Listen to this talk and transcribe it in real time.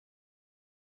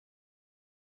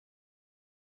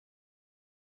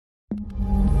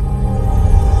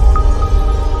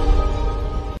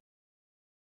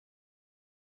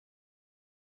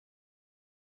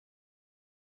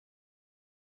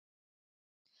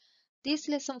This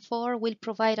lesson 4 will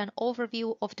provide an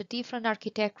overview of the different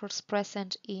architectures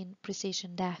present in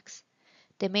precision DACs.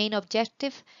 The main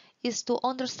objective is to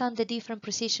understand the different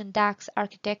precision DACs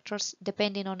architectures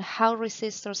depending on how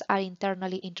resistors are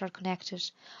internally interconnected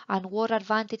and what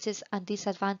advantages and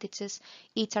disadvantages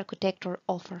each architecture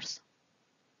offers.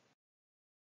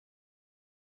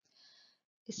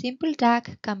 A simple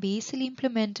DAC can be easily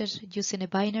implemented using a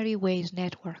binary weight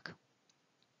network.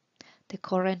 The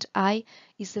current I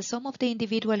is the sum of the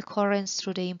individual currents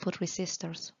through the input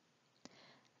resistors.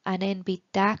 An n-bit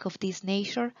DAC of this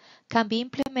nature can be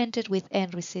implemented with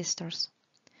n resistors.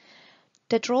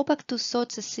 The drawback to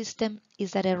such a system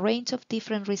is that a range of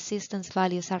different resistance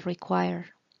values are required,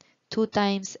 2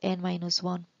 times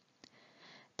n-1.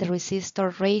 The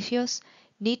resistor ratios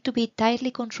need to be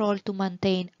tightly controlled to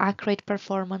maintain accurate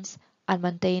performance and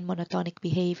maintain monotonic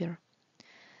behavior.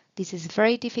 This is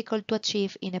very difficult to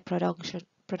achieve in a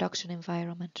production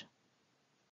environment.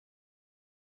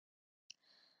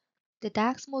 The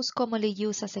DACs most commonly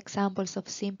used as examples of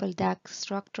simple DAC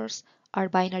structures are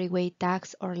binary weight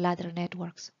DACs or ladder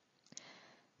networks.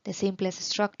 The simplest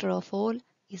structure of all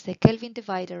is the Kelvin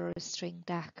Divider or Steering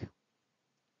Dac.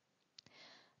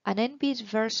 An n-bit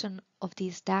version of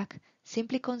this DAC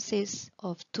simply consists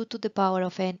of 2 to the power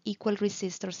of n equal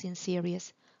resistors in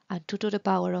series and 2 to the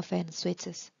power of n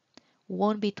switches,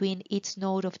 one between each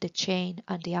node of the chain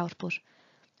and the output,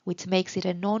 which makes it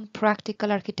a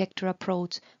non-practical architecture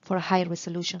approach for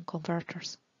high-resolution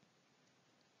converters.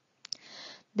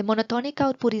 The monotonic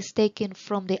output is taken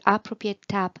from the appropriate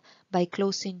tap by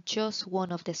closing just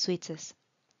one of the switches.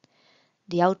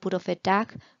 The output of a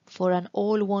DAC for an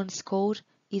all-ones code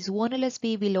is 1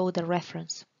 LSB below the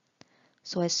reference.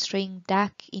 So a Steering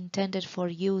Dac intended for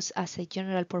use as a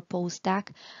general-purpose DAC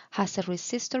has a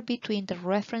resistor between the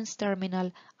reference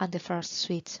terminal and the first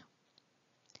switch.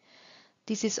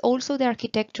 This is also the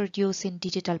architecture used in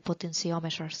digital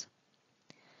potentiometers.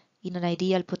 In an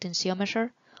ideal potentiometer,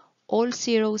 all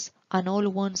zeros and all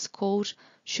ones code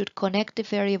should connect the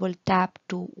variable tap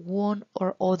to one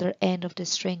or other end of the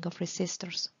string of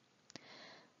resistors.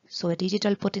 So a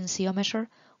digital potentiometer,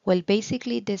 while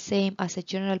basically the same as a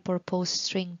general-purpose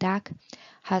Steering Dac,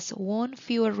 has one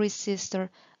fewer resistor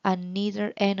and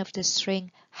neither end of the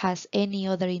string has any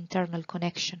other internal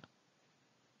connection.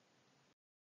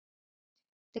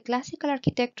 The classical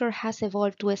architecture has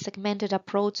evolved to a segmented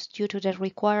approach due to the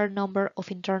required number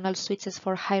of internal switches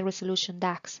for high-resolution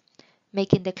DACs,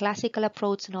 making the classical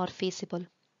approach not feasible.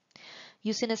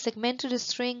 Using a segmented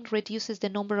string reduces the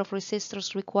number of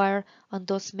resistors required and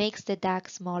thus makes the DAC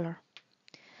smaller.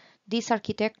 This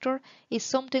architecture is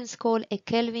sometimes called a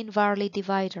Kelvin-Varley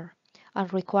divider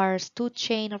and requires 2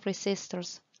 chain of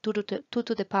resistors, 2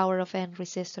 to the power of n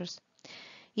resistors.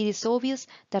 It is obvious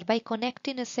that by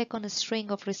connecting a second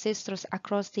string of resistors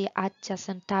across the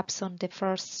adjacent taps on the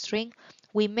first string,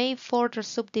 we may further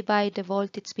subdivide the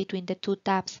voltage between the 2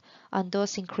 taps and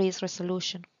thus increase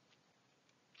resolution.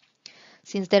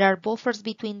 Since there are buffers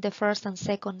between the first and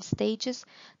second stages,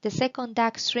 the second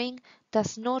DAC string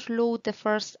does not load the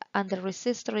first and the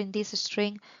resistor in this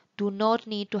string do not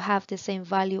need to have the same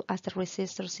value as the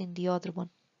resistors in the other one.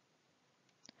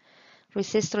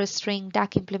 Resistor Steering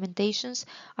Dac implementations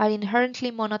are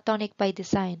inherently monotonic by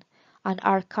design and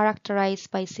are characterized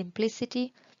by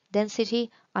simplicity, density,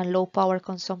 and low power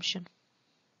consumption.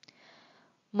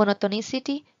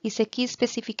 Monotonicity is a key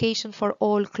specification for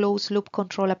all closed-loop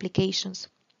control applications.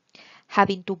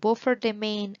 Having to buffer the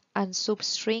main and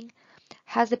substring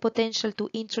has the potential to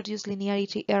introduce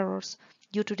linearity errors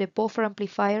due to the buffer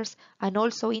amplifiers and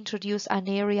also introduce an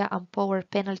area and power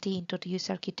penalty into this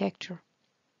architecture.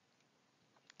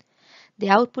 The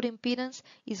output impedance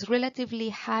is relatively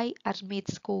high at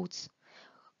mid-codes.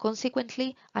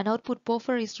 Consequently, an output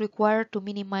buffer is required to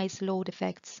minimize load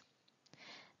effects.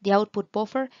 The output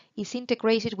buffer is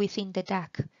integrated within the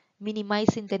DAC,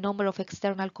 minimizing the number of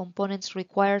external components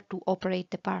required to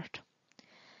operate the part.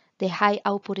 The high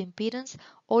output impedance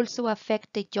also affects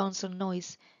the Johnson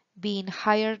noise, being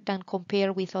higher than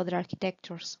compared with other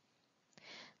architectures.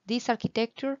 This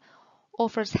architecture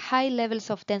offers high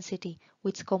levels of density,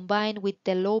 which combined with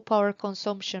the low power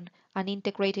consumption and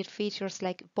integrated features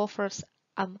like buffers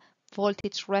and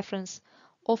voltage reference,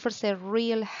 offers a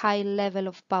real high level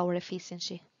of power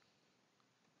efficiency.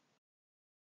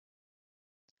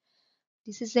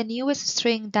 This is the newest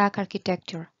Steering Dac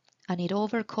architecture, and it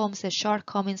overcomes the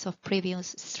shortcomings of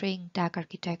previous Steering Dac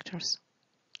architectures.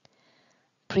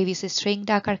 Previous Steering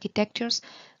Dac architectures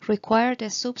required the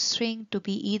substring to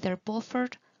be either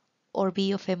buffered or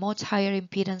be of a much higher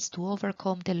impedance to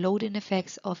overcome the loading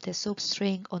effects of the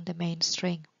substring on the main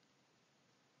string.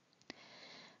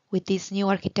 With this new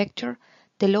architecture,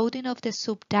 the loading of the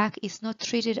sub-DAC is not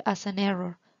treated as an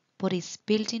error, but is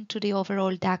built into the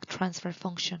overall DAC transfer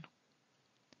function.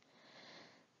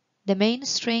 The main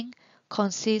string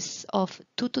consists of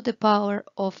 2 to the power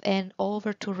of n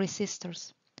over 2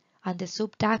 resistors, and the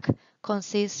sub-DAC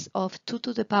consists of 2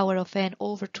 to the power of n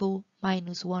over 2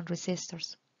 minus 1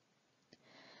 resistors.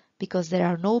 Because there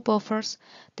are no buffers,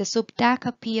 the sub-DAC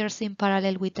appears in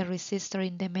parallel with the resistor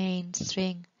in the main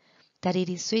string that it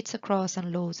is switched across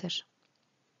and loaded.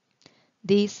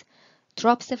 This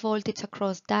drops the voltage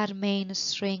across that main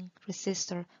string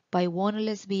resistor by 1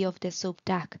 LSB of the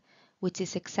sub-DAC, which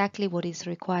is exactly what is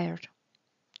required.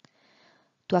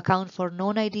 To account for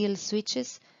non-ideal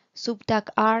switches, sub-DAC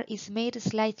R is made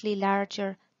slightly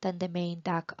larger than the main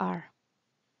DAC R.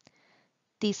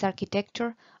 This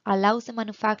architecture allows the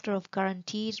manufacture of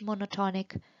guaranteed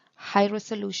monotonic,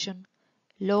 high-resolution,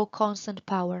 low constant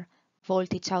power,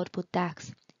 voltage output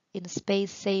DACs in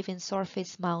space-saving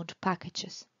surface mount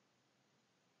packages.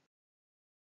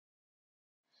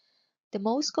 The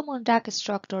most common DAC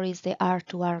structure is the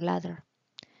R2R ladder.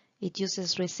 It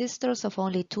uses resistors of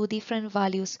only 2 different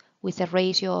values with a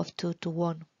ratio of 2 to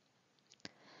 1.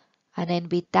 An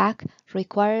N-bit DAC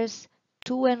requires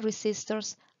 2 N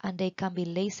resistors and they can be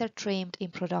laser trimmed in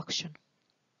production.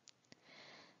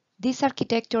 This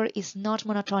architecture is not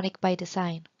monotonic by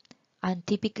design and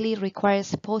typically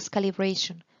requires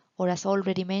post-calibration or, as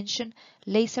already mentioned,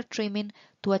 laser trimming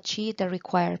to achieve the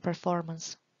required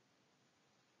performance.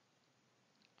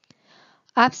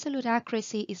 Absolute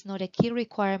accuracy is not a key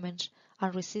requirement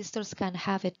and resistors can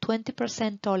have a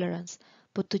 20% tolerance,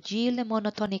 but to yield a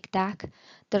monotonic DAC,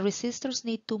 the resistors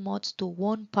need to match to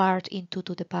 1 part in 2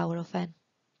 to the power of n.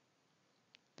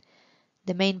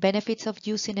 The main benefits of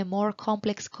using a more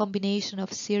complex combination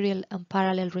of serial and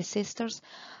parallel resistors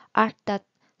are that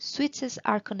switches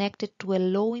are connected to a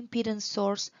low impedance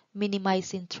source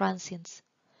minimizing transients,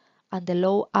 and the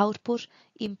low output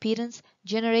impedance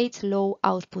generates low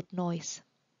output noise.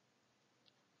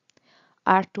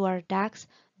 R2R DACs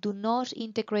do not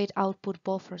integrate output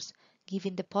buffers,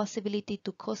 giving the possibility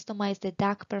to customize the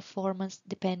DAC performance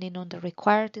depending on the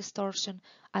required distortion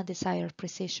and desired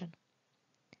precision.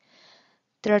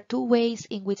 There are 2 ways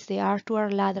in which the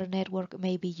R2R ladder network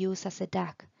may be used as a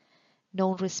DAC,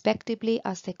 known respectively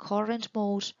as the current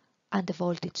mode and the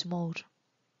voltage mode.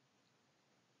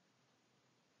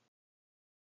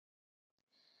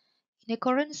 In a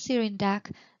current steering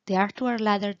DAC, the R2R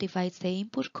ladder divides the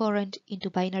input current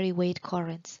into binary weight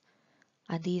currents,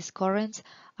 and these currents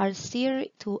are steered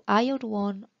to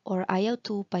I01 or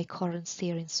I02 by current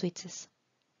steering switches.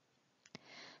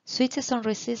 Switches on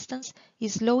resistance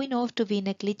is low enough to be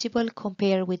negligible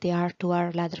compared with the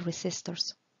R2R ladder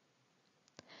resistors.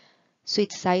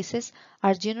 Switch sizes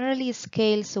are generally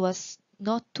scaled so as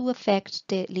not to affect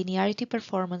the linearity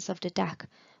performance of the DAC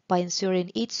by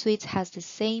ensuring each switch has the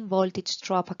same voltage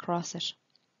drop across it.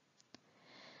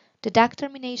 The DAC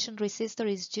termination resistor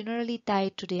is generally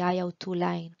tied to the I02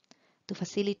 line to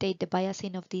facilitate the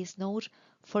biasing of this node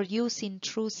for use in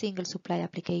true single supply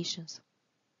applications.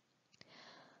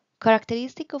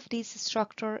 Characteristics of this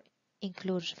structure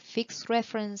include fixed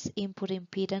reference input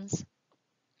impedance.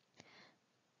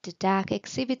 The DAC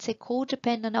exhibits a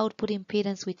code-dependent output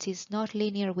impedance which is not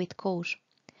linear with code.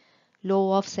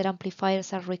 Low offset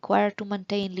amplifiers are required to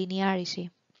maintain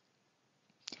linearity.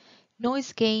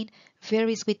 Noise gain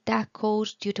varies with DAC code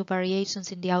due to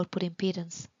variations in the output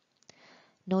impedance.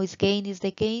 Noise gain is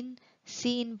the gain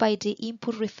seen by the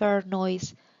input referred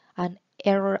noise and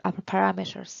error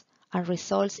parameters and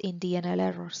results in DNL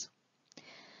errors.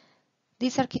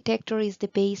 This architecture is the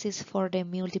basis for the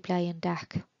multiplying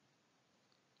DAC.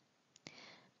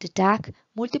 The DAC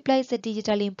multiplies the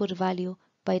digital input value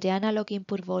by the analog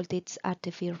input voltage at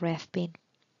the VREF pin.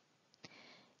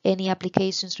 Any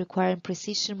applications requiring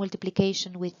precision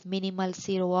multiplication with minimal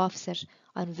zero offset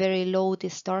and very low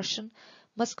distortion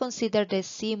must consider the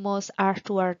CMOS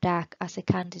R2R DAC as a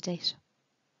candidate.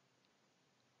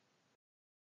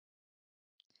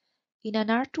 In an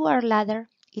R2R ladder,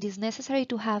 it is necessary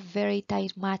to have very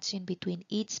tight matching between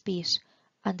each bit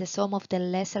and the sum of the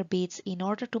lesser bits in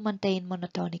order to maintain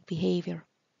monotonic behavior.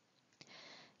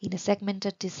 In a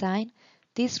segmented design,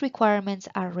 these requirements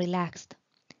are relaxed,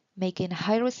 making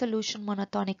high-resolution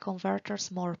monotonic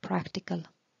converters more practical.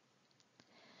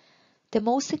 The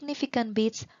most significant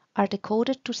bits are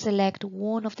decoded to select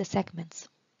one of the segments.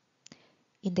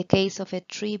 In the case of a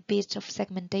 3-bit of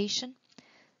segmentation,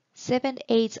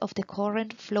 7/8 of the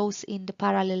current flows in the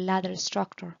parallel ladder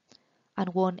structure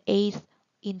and 1/8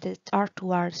 in the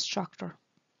R2R structure.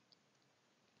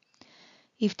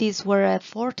 If this were a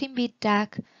 14-bit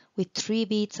DAC, with 3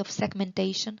 bits of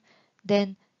segmentation,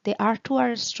 then the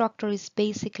R2R structure is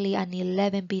basically an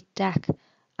 11-bit DAC,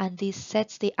 and this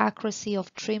sets the accuracy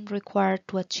of trim required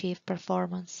to achieve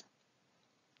performance.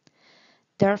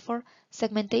 Therefore,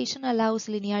 segmentation allows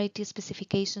linearity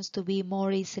specifications to be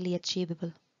more easily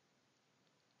achievable.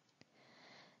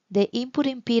 The input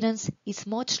impedance is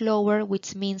much lower,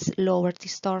 which means lower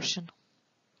distortion.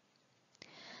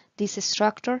 This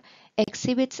structure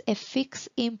exhibits a fixed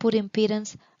input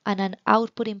impedance and an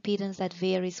output impedance that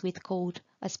varies with code,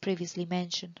 as previously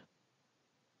mentioned.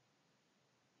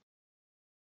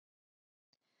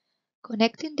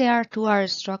 Connecting the R2R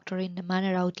structure in the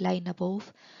manner outlined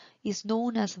above is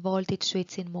known as voltage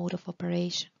switching mode of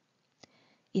operation.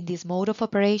 In this mode of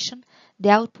operation, the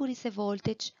output is a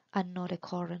voltage and not a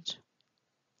current.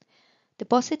 The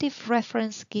positive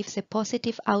reference gives a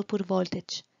positive output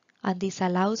voltage, and this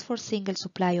allows for single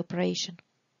supply operation.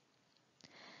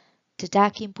 The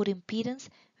DAC input impedance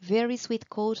varies with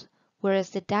code, whereas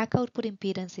the DAC output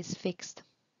impedance is fixed.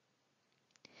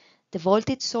 The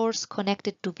voltage source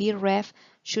connected to Vref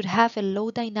should have a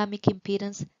low dynamic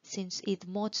impedance since it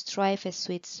must drive a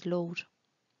switched load.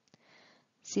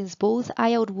 Since both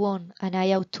Iout1 and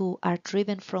Iout2 are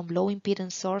driven from low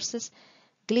impedance sources,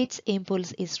 glitch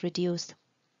impulse is reduced.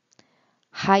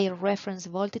 Higher reference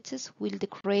voltages will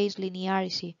degrade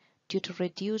linearity due to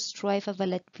reduced drive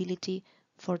availability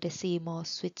for the CMOS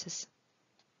switches.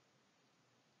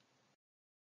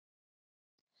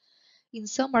 In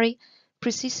summary,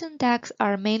 precision DACs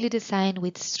are mainly designed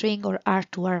with string or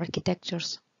R2R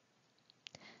architectures.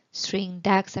 Steering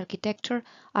Dac's architecture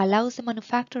allows the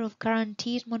manufacture of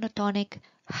guaranteed monotonic,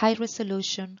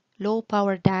 high-resolution,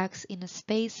 low-power DACs in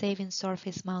space-saving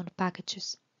surface mount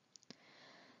packages.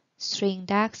 Steering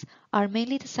Dacs are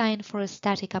mainly designed for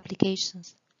static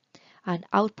applications, and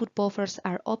output buffers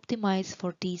are optimized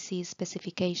for DC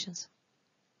specifications.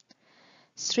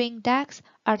 Steering Dacs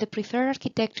are the preferred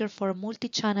architecture for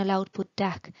multi-channel output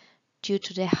DAC due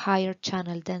to the higher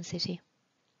channel density.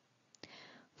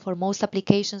 For most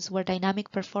applications where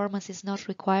dynamic performance is not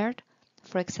required,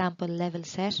 for example level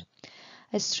set,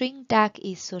 a Steering Dac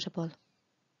is suitable.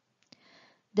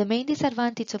 The main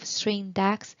disadvantage of Steering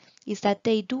Dacs is that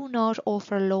they do not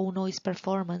offer low noise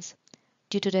performance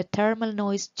due to the thermal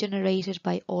noise generated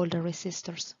by all the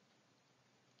resistors.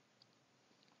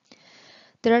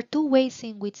 There are two ways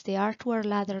in which the R2R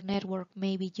ladder network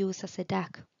may be used as a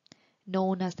DAC,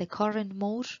 known as the current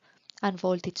mode and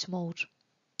voltage mode.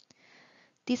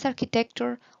 This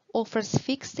architecture offers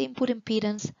fixed input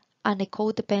impedance and a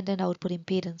code-dependent output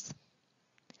impedance.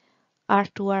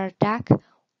 R2R DAC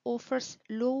offers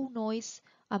low noise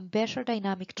and better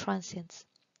dynamic transients,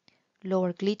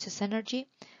 lower glitches energy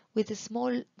with a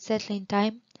small settling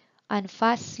time and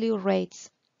fast slew rates,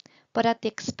 but at the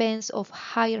expense of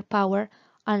higher power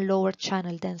and lower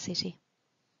channel density.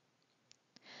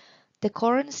 The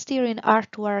current steering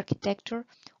R2R architecture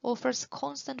offers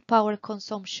constant power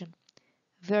consumption,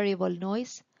 variable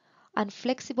noise, and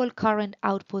flexible current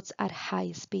outputs at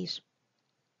high speed.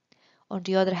 On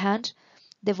the other hand,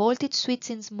 the voltage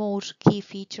switching mode key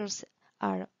features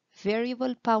are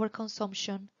variable power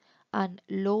consumption and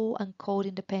low and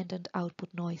code-independent output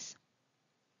noise.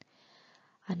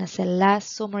 And as a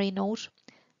last summary note,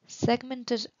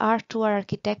 segmented R2R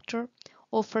architecture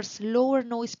offers lower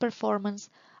noise performance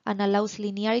and allows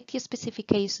linearity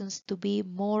specifications to be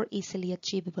more easily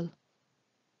achievable.